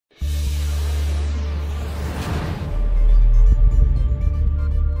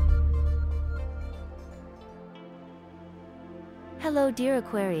Hello dear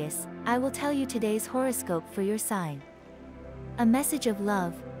Aquarius, I will tell you today's horoscope for your sign. A message of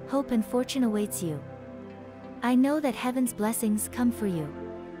love, hope and fortune awaits you. I know that heaven's blessings come for you.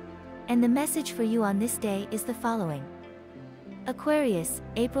 And the message for you on this day is the following. Aquarius,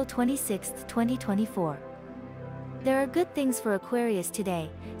 April 26, 2024. There are good things for Aquarius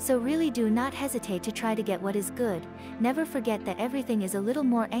today, so really do not hesitate to try to get what is good. Never forget that everything is a little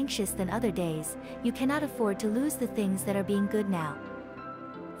more anxious than other days. You cannot afford to lose the things that are being good now.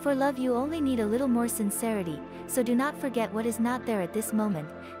 For love you only need a little more sincerity, so do not forget what is not there at this moment.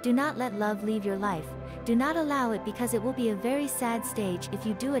 Do not let love leave your life. Do not allow it, because it will be a very sad stage if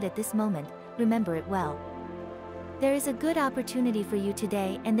you do it at this moment. Remember it well. There is a good opportunity for you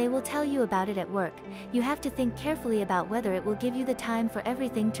today and they will tell you about it at work. You have to think carefully about whether it will give you the time for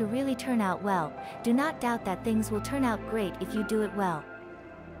everything to really turn out well. Do not doubt that things will turn out great if you do it well.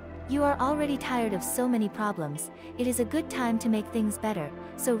 You are already tired of so many problems. It is a good time to make things better,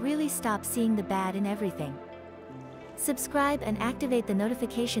 so really stop seeing the bad in everything. Subscribe and activate the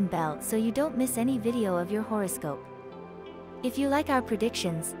notification bell so you don't miss any video of your horoscope. If you like our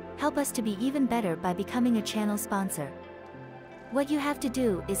predictions, help us to be even better by becoming a channel sponsor. What you have to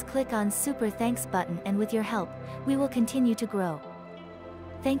do is click on Super Thanks button, and with your help, we will continue to grow.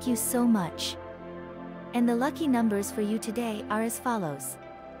 Thank you so much. And the lucky numbers for you today are as follows: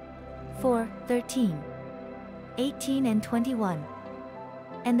 4, 13, 18 and 21.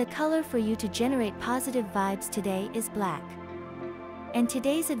 And the color for you to generate positive vibes today is black. And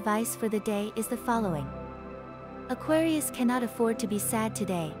today's advice for the day is the following. Aquarius cannot afford to be sad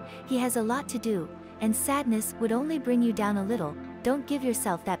today. He has a lot to do, and sadness would only bring you down a little. Don't give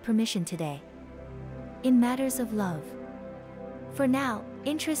yourself that permission today. In matters of love. For now,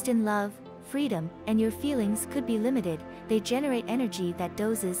 interest in love, freedom, and your feelings could be limited. They generate energy that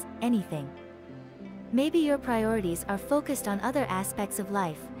dozes anything. Maybe your priorities are focused on other aspects of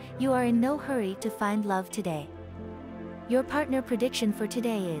life. You are in no hurry to find love today. Your partner prediction for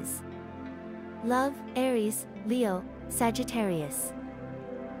today is love, Aries, Leo, Sagittarius.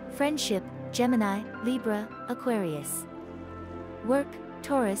 Friendship, Gemini, Libra, Aquarius. Work,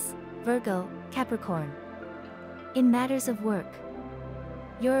 Taurus, Virgo, Capricorn. In matters of work.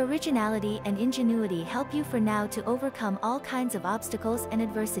 Your originality and ingenuity help you for now to overcome all kinds of obstacles and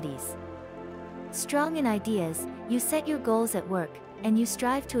adversities. Strong in ideas, you set your goals at work, and you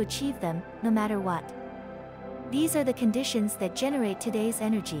strive to achieve them, no matter what. These are the conditions that generate today's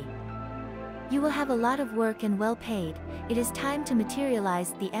energy. You will have a lot of work and well paid. It is time to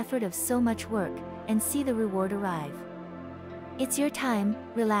materialize the effort of so much work, and see the reward arrive. It's your time,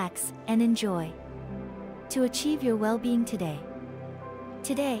 relax, and enjoy. To achieve your well-being today.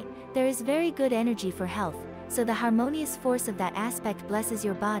 Today, there is very good energy for health, so the harmonious force of that aspect blesses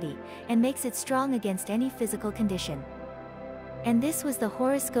your body, and makes it strong against any physical condition. And this was the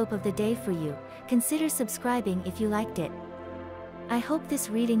horoscope of the day for you. Consider subscribing if you liked it. I hope this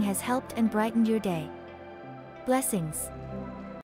reading has helped and brightened your day. Blessings.